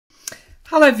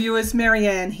Hello viewers,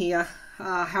 Marianne here.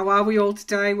 How are we all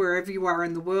today, wherever you are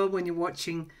in the world when you're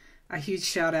watching? A huge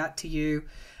shout out to you.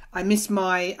 I missed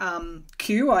my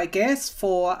cue, I guess,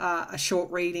 for a short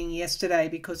reading yesterday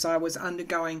because I was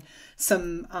undergoing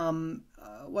some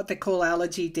what they call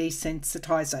allergy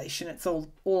desensitization. It's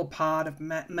all a part of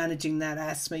managing that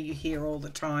asthma you hear all the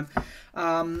time,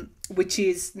 which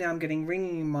is, now I'm getting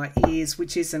ringing in my ears,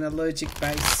 which is an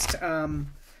allergic-based,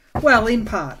 well, in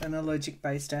part, an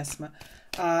allergic-based asthma.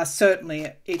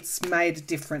 Certainly it's made a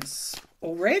difference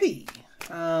already.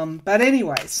 But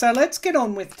anyway, so let's get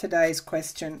on with today's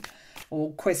question,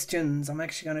 or questions. I'm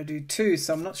actually going to do two,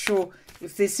 so I'm not sure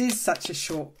if this is such a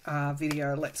short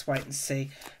video. Let's wait and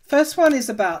see. First one is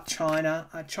about China.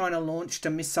 China launched a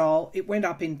missile. It went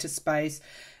up into space,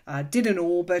 did an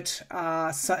orbit,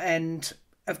 and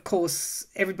of course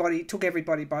took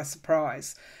everybody by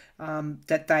surprise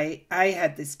that they A,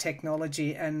 had this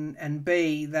technology, and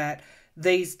B, that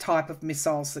these type of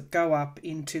missiles that go up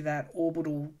into that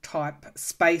orbital type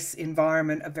space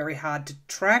environment are very hard to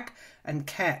track and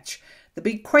catch. The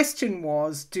big question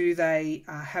was, do they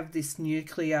have this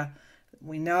nuclear?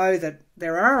 We know that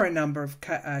there are a number of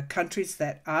countries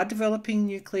that are developing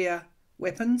nuclear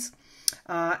weapons,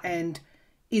 and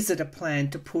is it a plan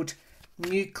to put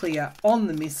nuclear on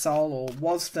the missile, or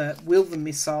will the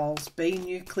missiles be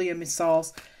nuclear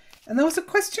missiles? And there was a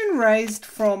question raised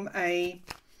from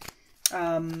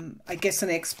I guess an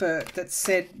expert that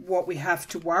said what we have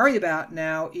to worry about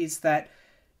now is that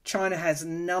China has a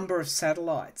number of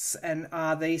satellites, and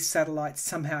are these satellites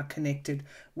somehow connected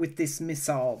with this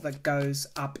missile that goes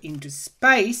up into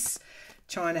space?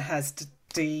 China has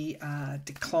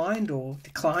declined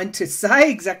to say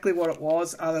exactly what it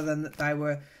was, other than that they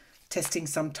were testing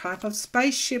some type of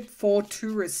spaceship for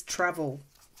tourist travel.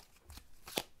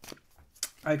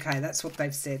 Okay, that's what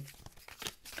they've said.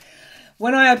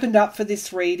 When I opened up for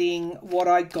this reading, what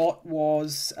I got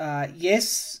was,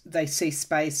 yes, they see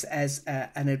space as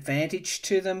an advantage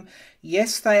to them.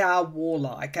 Yes, they are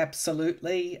warlike,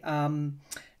 absolutely. But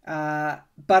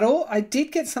I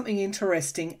did get something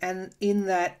interesting, and in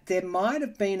that there might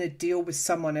have been a deal with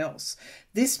someone else.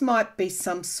 This might be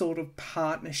some sort of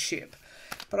partnership,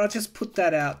 but I'll just put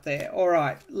that out there. All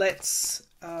right, let's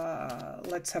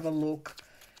have a look.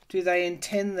 Do they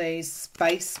intend these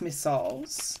space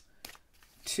missiles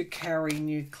to carry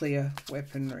nuclear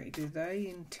weaponry? Do they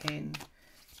intend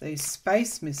these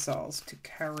space missiles to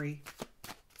carry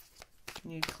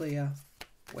nuclear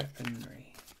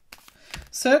weaponry?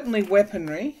 Certainly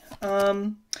weaponry.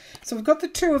 So we've got the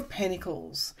Two of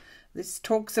Pentacles. This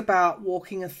talks about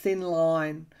walking a thin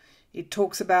line. It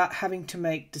talks about having to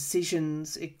make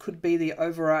decisions. It could be the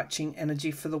overarching energy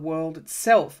for the world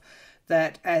itself,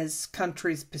 that as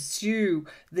countries pursue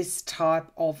this type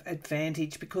of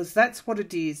advantage, because that's what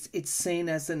it is, it's seen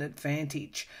as an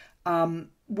advantage.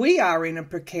 We are in a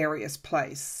precarious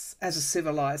place as a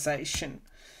civilization.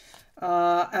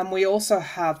 And we also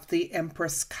have the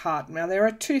Empress card. Now, there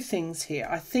are two things here.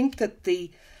 I think that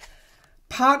the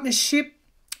partnership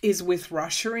is with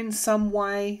Russia in some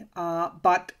way,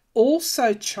 but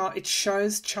also it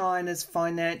shows China's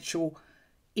financial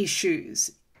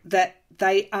issues, that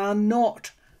they are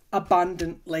not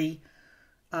abundantly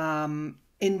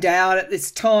endowed at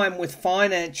this time with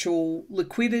financial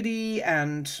liquidity,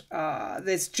 and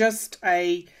there's just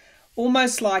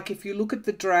almost like, if you look at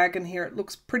the dragon here, it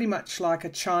looks pretty much like a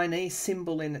Chinese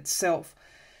symbol in itself.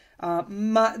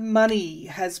 Money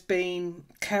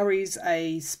carries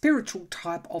a spiritual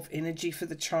type of energy for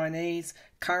the Chinese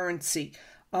currency,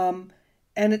 and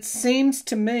it seems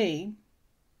to me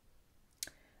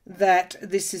that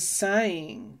this is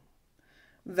saying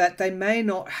that they may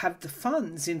not have the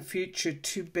funds in future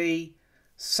to be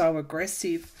so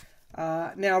aggressive.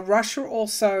 Now, Russia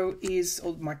also is,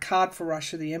 or my card for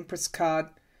Russia, the Empress card,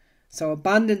 so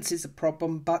abundance is a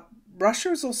problem, but Russia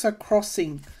is also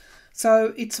crossing.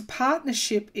 So it's a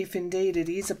partnership, if indeed it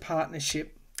is a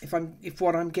partnership, if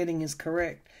what I'm getting is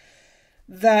correct,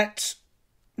 that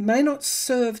may not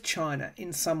serve China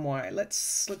in some way.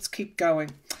 Let's keep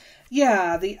going.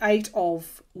 Yeah, the Eight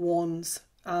of Wands,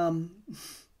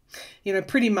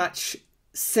 pretty much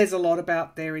says a lot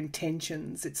about their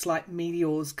intentions. It's like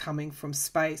meteors coming from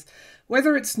space.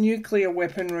 Whether it's nuclear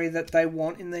weaponry that they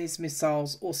want in these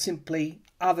missiles, or simply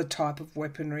other type of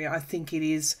weaponry, I think it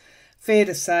is fair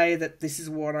to say that this is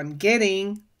what I'm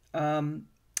getting,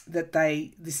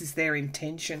 this is their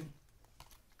intention.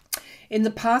 In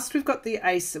the past, we've got the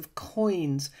Ace of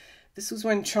Coins. This was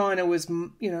when China was,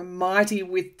 mighty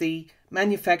with the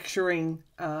manufacturing,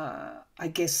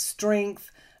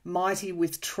 strength, mighty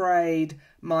with trade,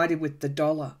 mighty with the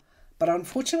dollar. But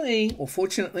unfortunately, or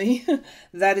fortunately,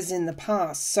 that is in the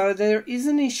past. So there is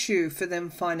an issue for them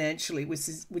financially,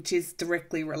 which is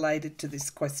directly related to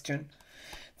this question.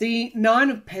 The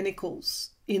Nine of Pentacles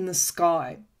in the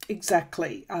sky,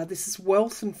 exactly. This is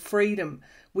wealth and freedom,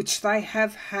 which they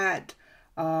have had.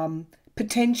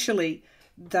 Potentially,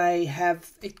 they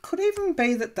have. It could even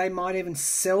be that they might even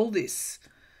sell this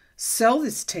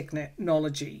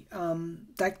technology.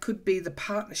 That could be the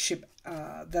partnership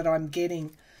that I'm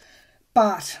getting.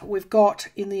 But we've got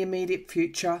in the immediate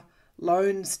future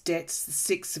loans, debts, the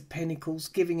Six of Pentacles,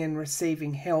 giving and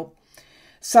receiving help.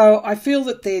 So I feel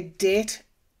that their debt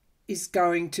is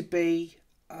going to be,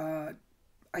 I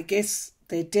guess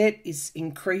their debt is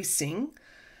increasing.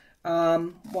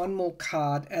 One more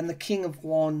card, and the King of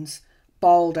Wands,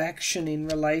 bold action in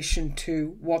relation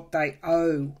to what they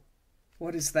owe.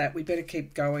 What is that? We better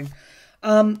keep going.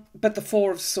 But the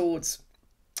Four of Swords.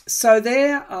 So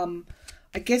their,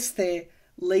 I guess their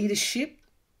leadership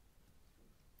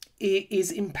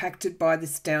is impacted by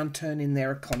this downturn in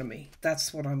their economy.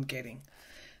 That's what I'm getting.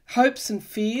 Hopes and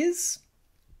fears.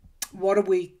 What are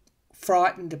we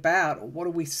frightened about, or what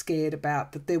are we scared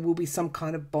about? That there will be some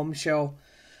kind of bombshell,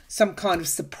 some kind of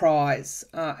surprise.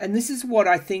 And this is what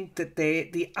I think that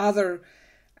the other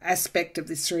aspect of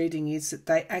this reading is, that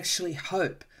they actually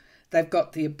hope they've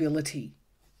got the ability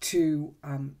to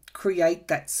create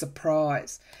that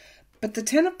surprise. But the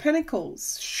Ten of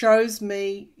Pentacles shows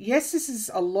me, yes, this is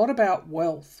a lot about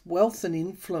wealth and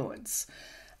influence.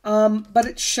 But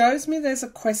it shows me there's a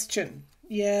question.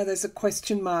 Yeah, there's a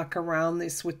question mark around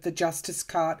this with the Justice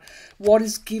card. What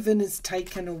is given is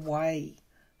taken away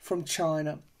from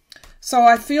China. So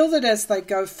I feel that as they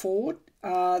go forward,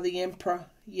 the Emperor,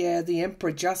 the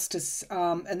Emperor, justice,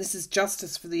 and this is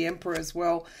justice for the Emperor as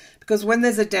well, because when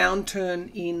there's a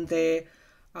downturn in their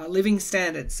living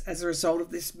standards as a result of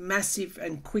this massive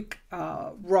and quick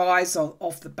rise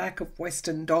off the back of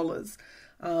Western dollars,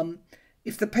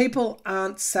 if the people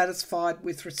aren't satisfied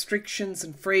with restrictions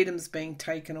and freedoms being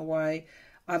taken away,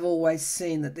 I've always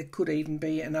seen that there could even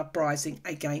be an uprising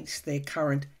against their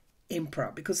current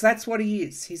emperor, because that's what he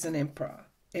is. He's an emperor,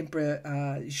 Emperor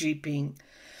Xi Jinping.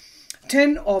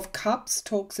 Ten of Cups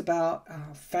talks about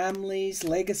families,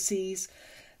 legacies,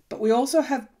 but we also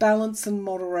have balance and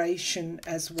moderation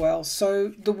as well. So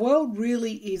the world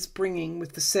really is bringing,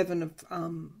 with the Seven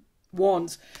of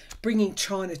Wands, bringing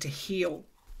China to heel.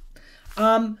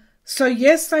 So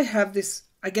yes, they have this,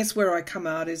 I guess where I come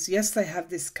out is, yes, they have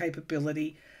this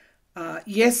capability.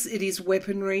 Yes, it is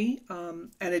weaponry,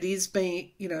 and it is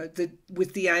being,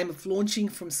 with the aim of launching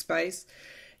from space.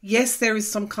 Yes, there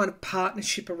is some kind of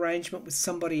partnership arrangement with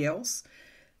somebody else.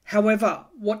 However,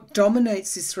 what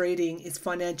dominates this reading is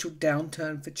financial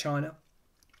downturn for China.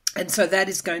 And so that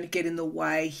is going to get in the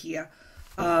way here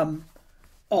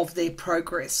of their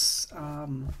progress.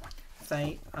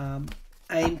 They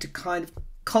aim to kind of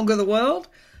conquer the world.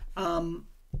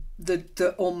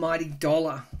 The almighty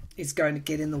dollar is going to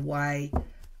get in the way.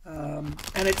 And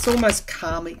it's almost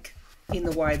karmic in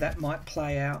the way that might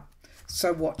play out.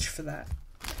 So watch for that.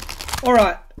 All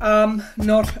right.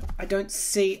 I don't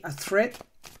see a threat,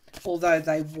 although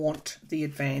they want the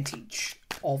advantage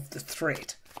of the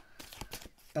threat.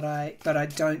 But I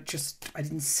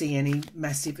didn't see any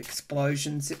massive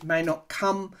explosions. It may not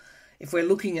come, if we're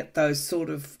looking at those sort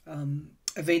of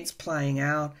events playing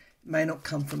out, it may not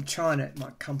come from China. It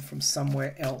might come from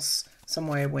somewhere else,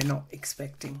 somewhere we're not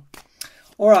expecting.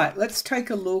 All right, let's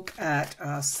take a look at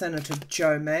Senator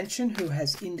Joe Manchin, who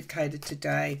has indicated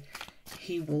today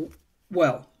he will,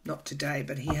 well, not today,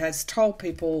 but he has told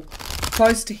people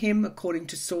close to him, according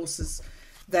to sources,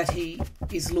 that he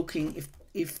is looking,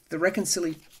 if the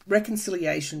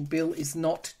reconciliation bill is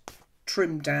not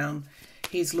trimmed down,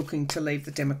 he's looking to leave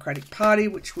the Democratic Party,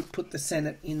 which would put the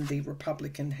Senate in the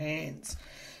Republican hands.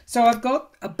 So I've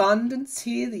got abundance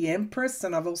here, the Empress,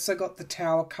 and I've also got the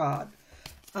Tower card.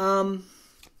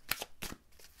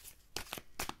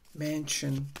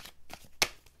 Manchin.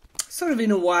 Sort of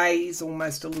in a way, he's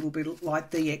almost a little bit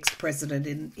like the ex-president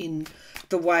in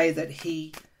the way that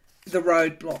the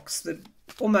roadblocks,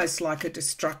 almost like a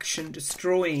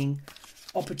destroying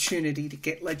opportunity to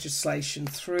get legislation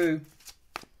through.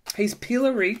 He's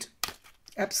pilloried,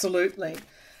 absolutely.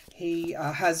 He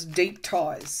has deep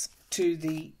ties to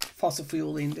the fossil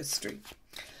fuel industry.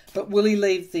 But will he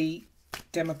leave the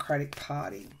Democratic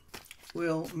Party?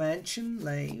 Will Manchin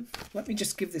leave? Let me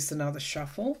just give this another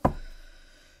shuffle.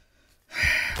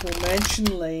 Will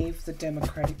Manchin leave the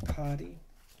Democratic Party?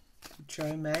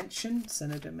 Joe Manchin,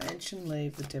 Senator Manchin,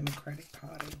 leave the Democratic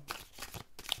Party.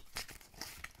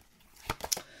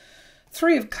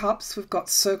 Three of Cups, we've got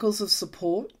circles of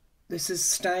support. This is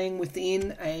staying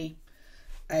within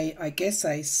I guess,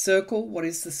 a circle. What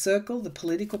is the circle? The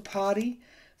political party.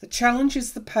 The challenge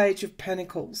is the Page of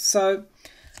Pentacles. So,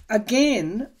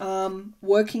 again,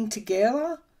 working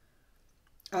together.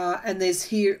 And there's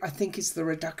here, I think, is the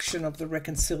reduction of the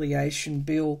reconciliation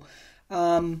bill.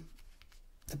 The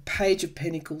Page of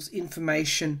Pentacles,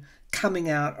 information coming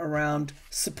out around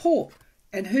support.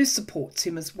 And who supports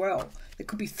him as well. There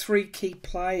could be 3 key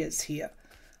players here.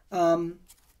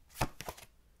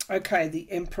 Okay, the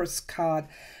Empress card.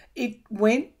 It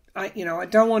went, I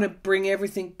don't want to bring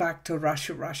everything back to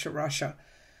Russia.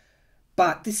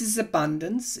 But this is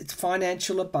abundance. It's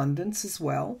financial abundance as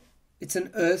well. It's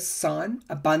an earth sign,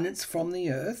 abundance from the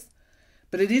earth.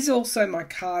 But it is also my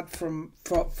card for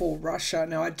Russia.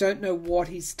 Now, I don't know what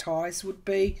his ties would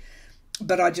be,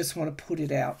 but I just want to put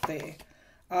it out there.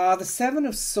 The Seven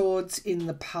of Swords in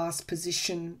the past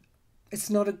position, it's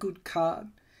not a good card.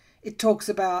 It talks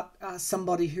about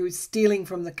somebody who is stealing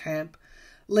from the camp,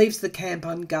 leaves the camp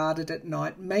unguarded at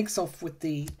night, makes off with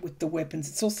the weapons.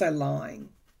 It's also lying.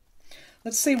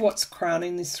 Let's see what's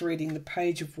crowning this reading, the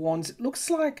Page of Wands. It looks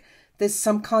like there's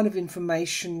some kind of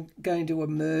information going to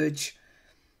emerge.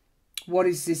 What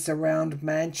is this around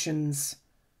Manchin's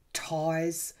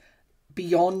ties?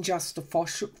 Beyond just the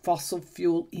fossil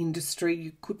fuel industry,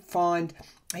 you could find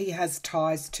he has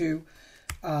ties to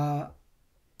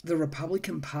the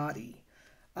Republican Party.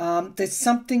 There's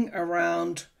something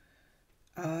around.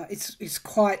 It's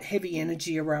quite heavy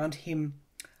energy around him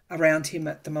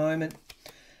at the moment.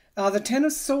 The Ten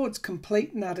of Swords,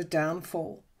 complete and utter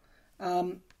downfall.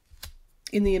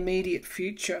 In the immediate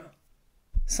future,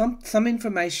 some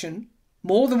information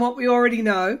more than what we already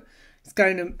know is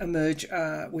going to emerge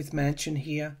with Manchin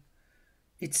here.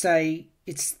 It's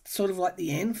sort of like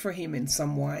the end for him in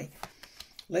some way.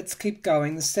 Let's keep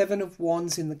going. The Seven of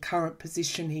Wands in the current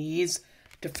position. He is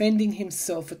defending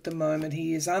himself at the moment.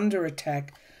 He is under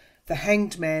attack. The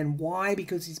Hanged Man. Why?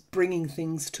 Because he's bringing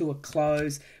things to a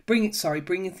close. Bringing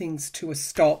things to a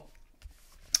stop.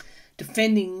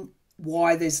 Defending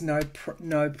why there's no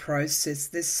process.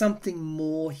 There's something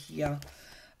more here.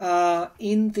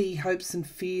 In the Hopes and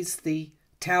Fears, the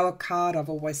Tower card, I've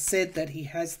always said that he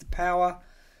has the power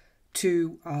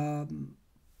to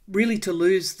really to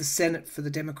lose the Senate for the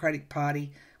Democratic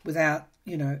Party without,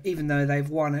 even though they've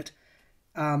won it.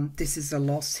 This is a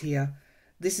loss here.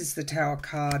 This is the Tower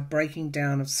card, breaking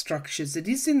down of structures. It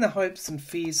is in the Hopes and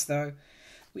Fears, though.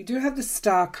 We do have the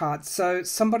Star card, so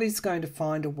somebody's going to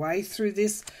find a way through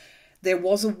this. There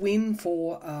was a win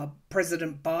for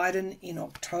President Biden in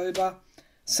October.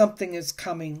 Something is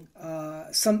coming.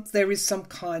 There is some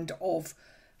kind of,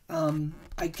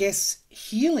 I guess,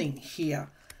 healing here.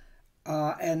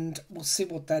 And we'll see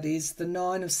what that is. The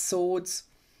Nine of Swords.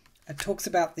 It talks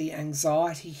about the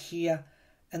anxiety here.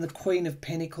 And the Queen of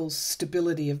Pentacles,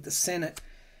 stability of the Senate.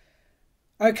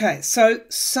 Okay, so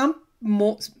some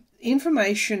more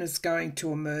information is going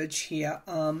to emerge here.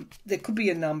 There could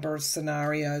be a number of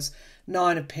scenarios.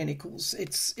 Nine of Pentacles.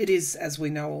 It is, as we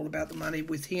know, all about the money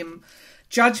with him.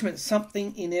 Judgment,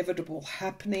 something inevitable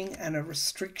happening, and a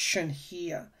restriction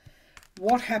here.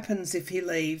 What happens if he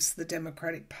leaves the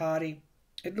Democratic Party?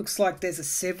 It looks like there's a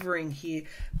severing here.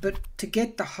 But to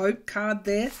get the Hope card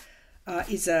there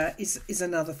is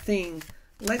another thing.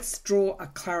 Let's draw a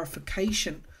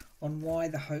clarification on why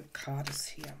the Hope card is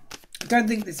here. I don't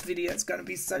think this video is going to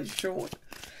be so short.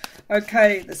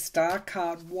 Okay, the Star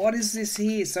card. What is this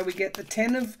here? So we get the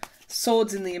Ten of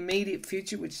Swords in the immediate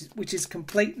future, which is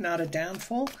complete and utter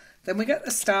downfall. Then we get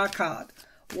the Star card.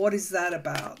 What is that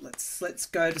about? Let's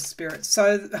go to Spirit.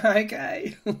 So,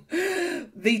 okay.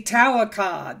 The Tower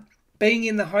card, being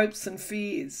in the Hopes and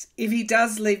Fears. If he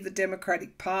does leave the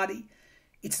Democratic Party,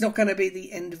 it's not going to be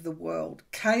the end of the world.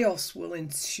 Chaos will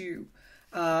ensue.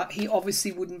 He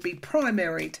obviously wouldn't be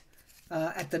primaried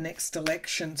at the next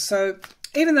election. So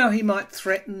even though he might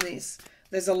threaten this,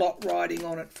 there's a lot riding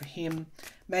on it for him.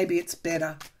 Maybe it's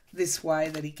better this way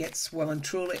that he gets well and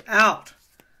truly out,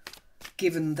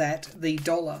 given that the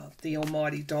dollar, the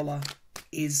almighty dollar,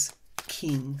 is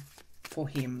king for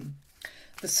him.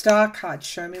 The Star card,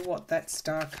 show me what that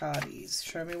Star card is.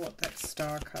 Show me what that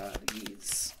Star card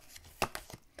is.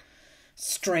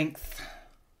 Strength.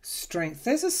 Strength.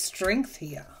 There's a strength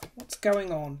here. What's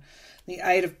going on? The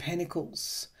Eight of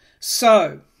Pentacles.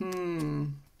 So,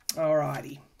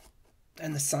 alrighty.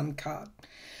 And the Sun card.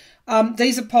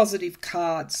 These are positive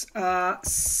cards. I'm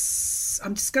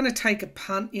just going to take a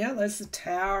punt. Yeah, there's the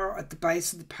Tower at the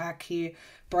base of the pack here.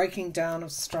 Breaking down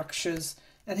of structures.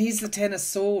 And here's the Ten of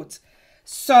Swords.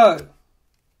 So,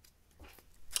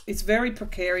 it's very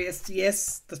precarious.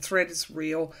 Yes, the threat is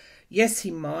real. Yes,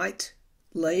 he might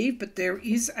leave, but there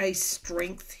is a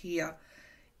strength here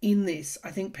in this.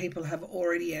 I think people have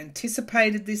already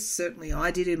anticipated this. Certainly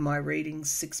I did in my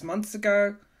readings 6 months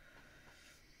ago.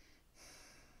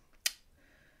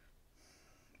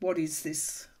 What is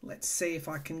this? Let's see if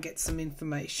I can get some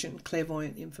information,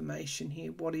 clairvoyant information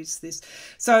here. What is this?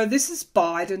 So this is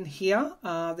Biden here.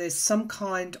 There's some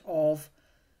kind of,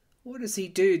 what does he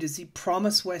do? Does he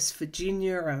promise West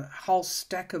Virginia a whole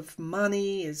stack of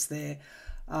money? Is there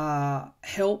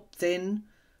help then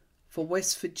for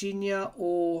West Virginia?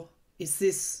 Or is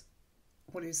this,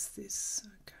 what is this?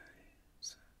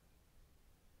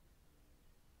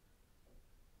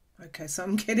 Okay, so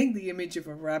I'm getting the image of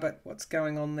a rabbit. What's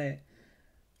going on there?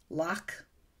 Luck.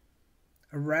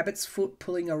 A rabbit's foot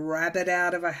pulling a rabbit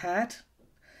out of a hat.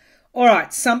 All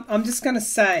right, I'm just going to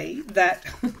say that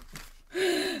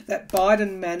that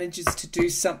Biden manages to do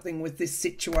something with this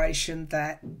situation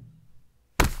that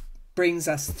brings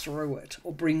us through it,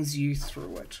 or brings you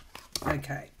through it.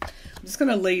 Okay, I'm just going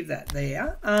to leave that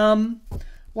there.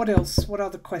 What else? What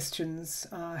other questions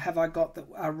have I got that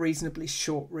are reasonably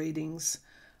short readings?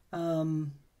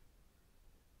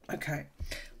 Okay,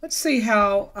 let's see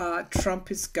how Trump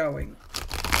is going.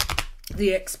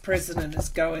 The ex-president is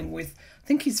going with, I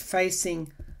think he's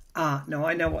facing, no,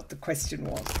 I know what the question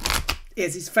was.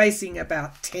 Yes, he's facing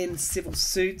about 10 civil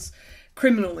suits,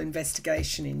 criminal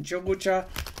investigation in Georgia,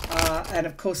 and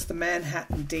of course the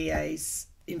Manhattan DA's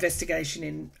investigation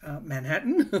in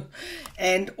Manhattan,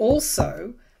 and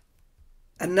also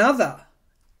another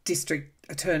district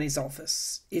attorney's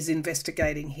office is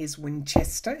investigating his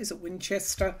Winchester. Is it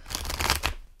Winchester?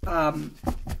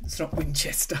 It's not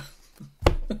Winchester.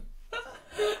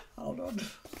 Hold on.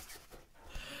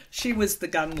 She was the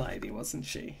gun lady, wasn't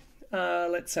she?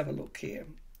 Let's have a look here.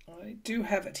 I do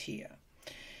have it here.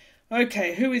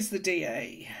 Okay, who is the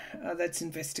DA that's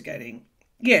investigating?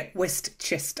 Yeah,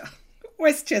 Westchester.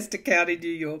 Westchester County, New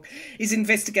York, is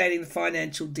investigating the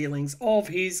financial dealings of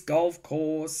his golf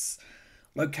course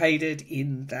located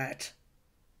in that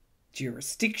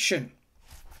jurisdiction.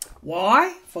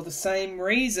 Why? For the same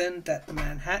reason that the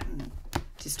Manhattan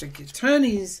District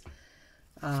Attorney's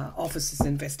office is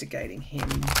investigating him.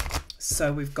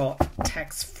 So we've got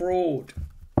tax fraud,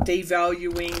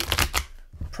 devaluing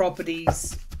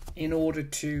properties in order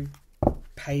to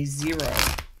pay zero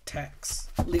tax,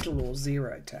 little or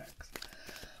zero tax.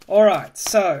 All right,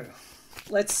 so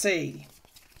let's see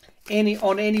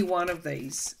on any one of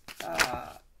these.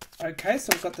 Okay, so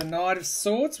we've got the Knight of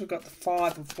Swords, we've got the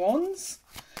Five of Wands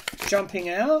jumping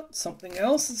out, something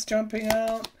else is jumping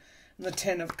out, and the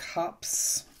Ten of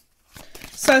Cups.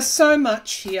 So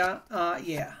much here.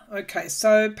 Yeah, okay,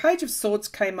 so Page of Swords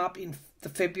came up in the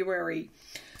February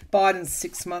Biden's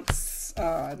 6 months,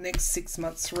 next 6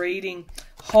 months reading.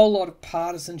 Whole lot of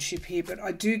partisanship here, but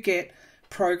I do get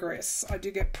progress. I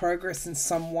do get progress in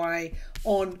some way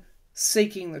on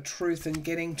seeking the truth and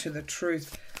getting to the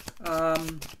truth.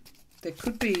 There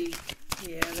could be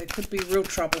real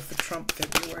trouble for Trump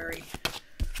February.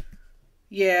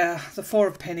 Yeah, the Four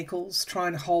of Pentacles,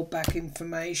 trying to hold back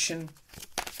information.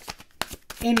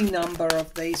 Any number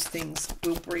of these things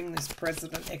will bring this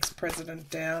president,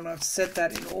 ex-president down. I've said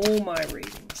that in all my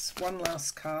readings. One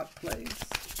last card, please.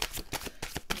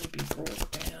 Will be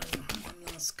brought down.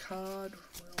 One last card.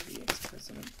 Well, the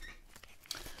ex-president.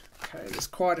 Okay, there's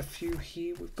quite a few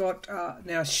here. We've got,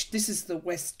 now this is the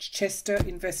Westchester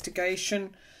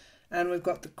investigation, and we've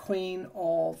got the Queen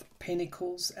of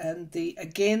Pentacles, and the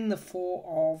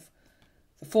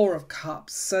Four of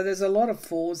Cups. So there's a lot of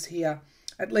fours here.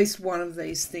 At least one of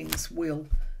these things will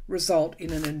result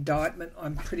in an indictment.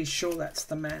 I'm pretty sure that's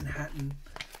the Manhattan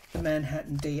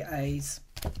DAs.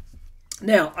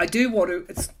 Now, I do want to,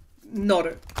 it's not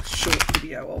a short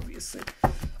video, obviously.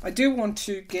 I do want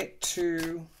to get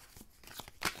to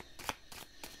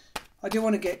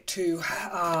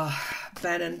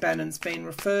Bannon. Bannon's been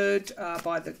referred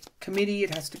by the committee.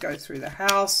 It has to go through the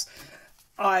House.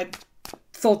 I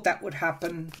thought that would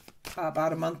happen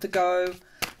about a month ago.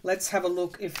 Let's have a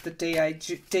look if the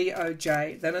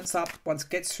DOJ, then it's up, once it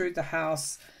gets through the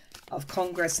House of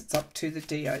Congress, it's up to the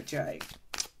DOJ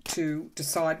to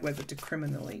decide whether to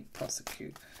criminally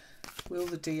prosecute. Will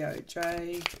the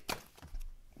DOJ,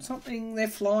 something, they're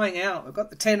flying out. We've got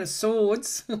the Ten of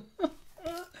Swords.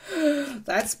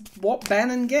 That's what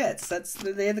Bannon gets.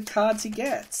 They're the cards he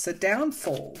gets. A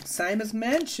downfall. Same as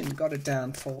Manchin got a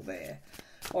downfall there.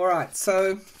 All right,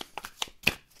 so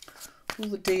will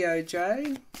the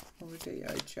DOJ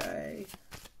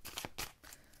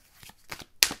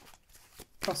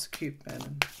prosecute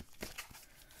Bannon?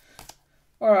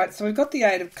 All right, so we've got the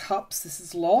Eight of Cups. This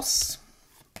is loss.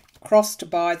 Crossed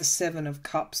by the Seven of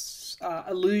Cups.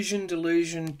 illusion,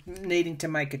 delusion, needing to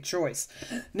make a choice.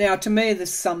 Now, to me,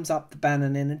 this sums up the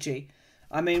Bannon energy.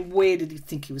 I mean, where did he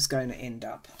think he was going to end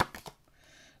up?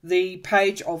 The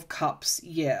Page of Cups,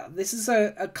 yeah. This is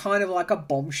a kind of like a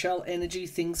bombshell energy,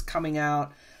 things coming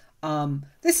out.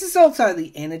 This is also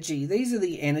the energy. These are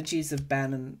the energies of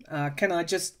Bannon. Can I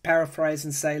just paraphrase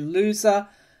and say loser,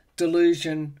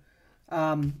 delusion,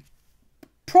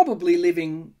 probably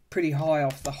living pretty high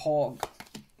off the hog.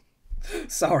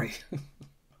 Sorry.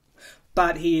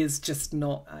 But he is just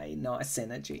not a nice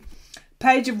energy.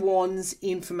 Page of Wands,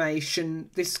 information.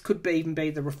 This could even be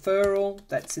the referral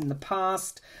that's in the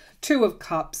past. Two of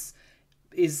Cups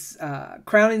is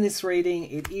crowning this reading.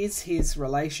 It is his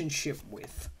relationship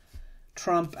with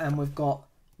Trump. And we've got,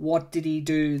 what did he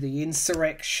do? The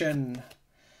insurrection.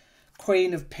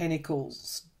 Queen of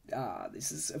Pentacles.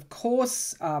 This is, of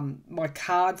course, my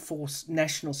card for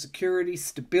national security,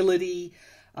 stability,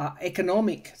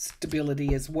 economic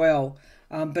stability as well.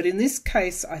 But in this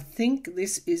case, I think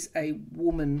this is a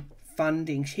woman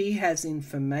funding. He has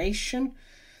information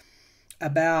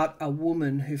about a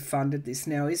woman who funded this.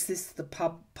 Now, is this the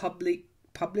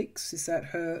Publix? Is that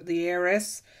her, the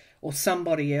heiress, or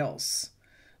somebody else?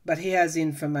 But he has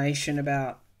information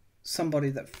about somebody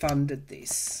that funded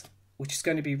this, which is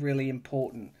going to be really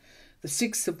important. The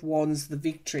Six of Wands, the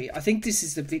victory. I think this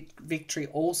is the victory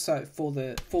also for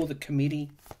the committee.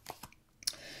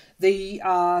 The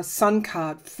Sun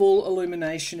card, full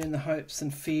illumination in the hopes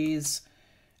and fears.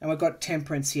 And we've got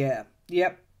Temperance, yeah.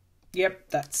 Yep,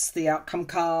 that's the outcome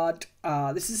card.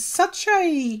 This is such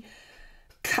a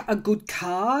good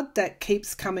card that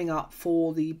keeps coming up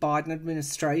for the Biden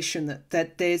administration,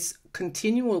 that there's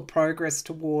continual progress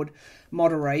toward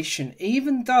moderation,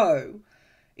 even though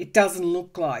it doesn't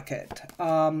look like it.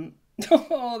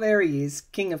 Oh, there he is,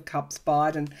 King of Cups,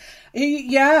 Biden.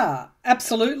 Yeah,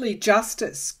 absolutely,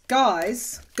 justice.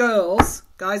 Guys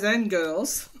and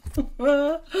girls.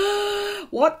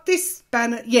 What this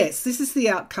banner... Yes, this is the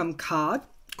outcome card,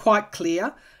 quite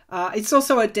clear. It's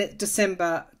also a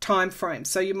December time frame,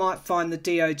 so you might find the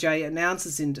DOJ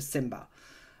announces in December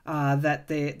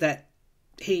that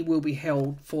he will be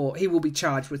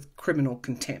charged with criminal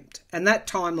contempt. And that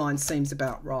timeline seems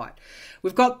about right.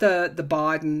 We've got the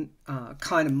Biden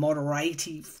kind of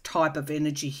moderative type of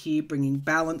energy here, bringing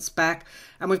balance back.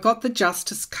 And we've got the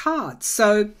Justice card.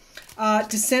 So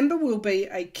December will be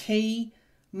a key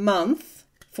month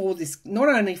for this, not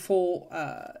only for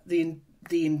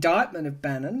the indictment of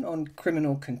Bannon on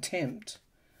criminal contempt,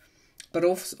 but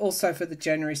also for the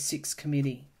January 6th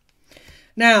committee.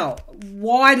 Now,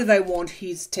 why do they want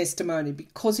his testimony?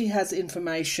 Because he has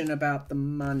information about the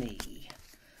money.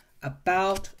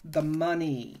 About the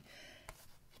money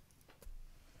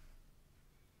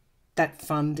that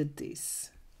funded this.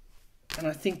 And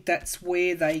I think that's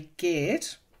where they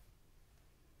get.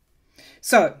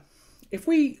 So, if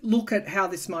we look at how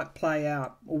this might play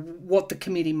out, or what the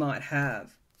committee might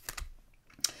have,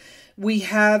 we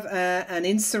have an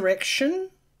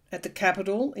insurrection at the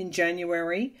Capitol in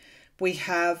January. We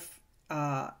have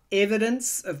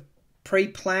evidence of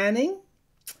pre-planning.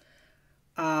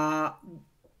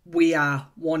 We are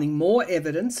wanting more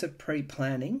evidence of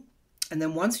pre-planning. And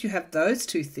then once you have those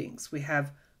two things, we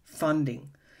have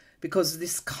funding. Because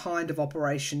this kind of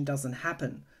operation doesn't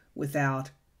happen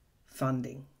without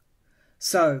funding.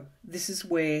 So this is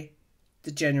where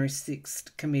the January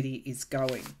 6th committee is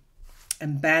going.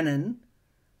 And Bannon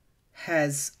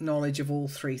has knowledge of all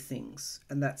three things.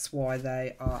 And that's why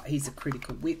he's a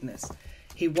critical witness.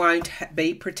 He won't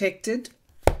be protected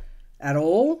at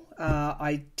all.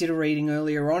 I did a reading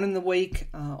earlier on in the week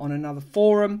on another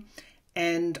forum,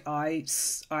 and I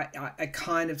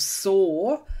kind of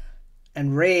saw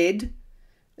and read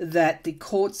that the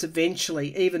courts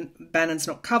eventually, even Bannon's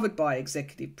not covered by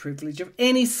executive privilege of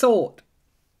any sort,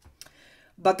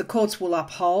 but the courts will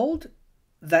uphold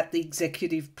that the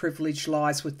executive privilege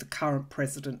lies with the current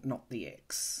president, not the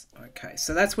ex. Okay,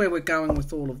 so that's where we're going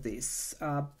with all of this.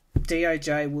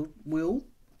 DOJ will,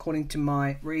 according to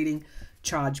my reading,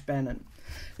 charge Bannon.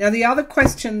 Now, the other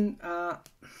question,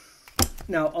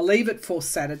 no, I'll leave it for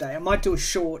Saturday. I might do a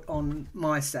short on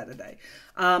my Saturday.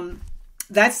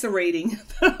 That's the reading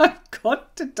that I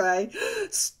got today.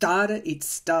 It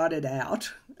started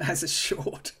out as a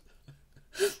short.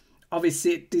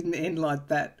 Obviously, it didn't end like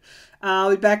that. I'll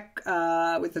be back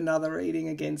with another reading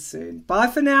again soon. Bye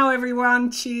for now,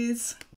 everyone. Cheers.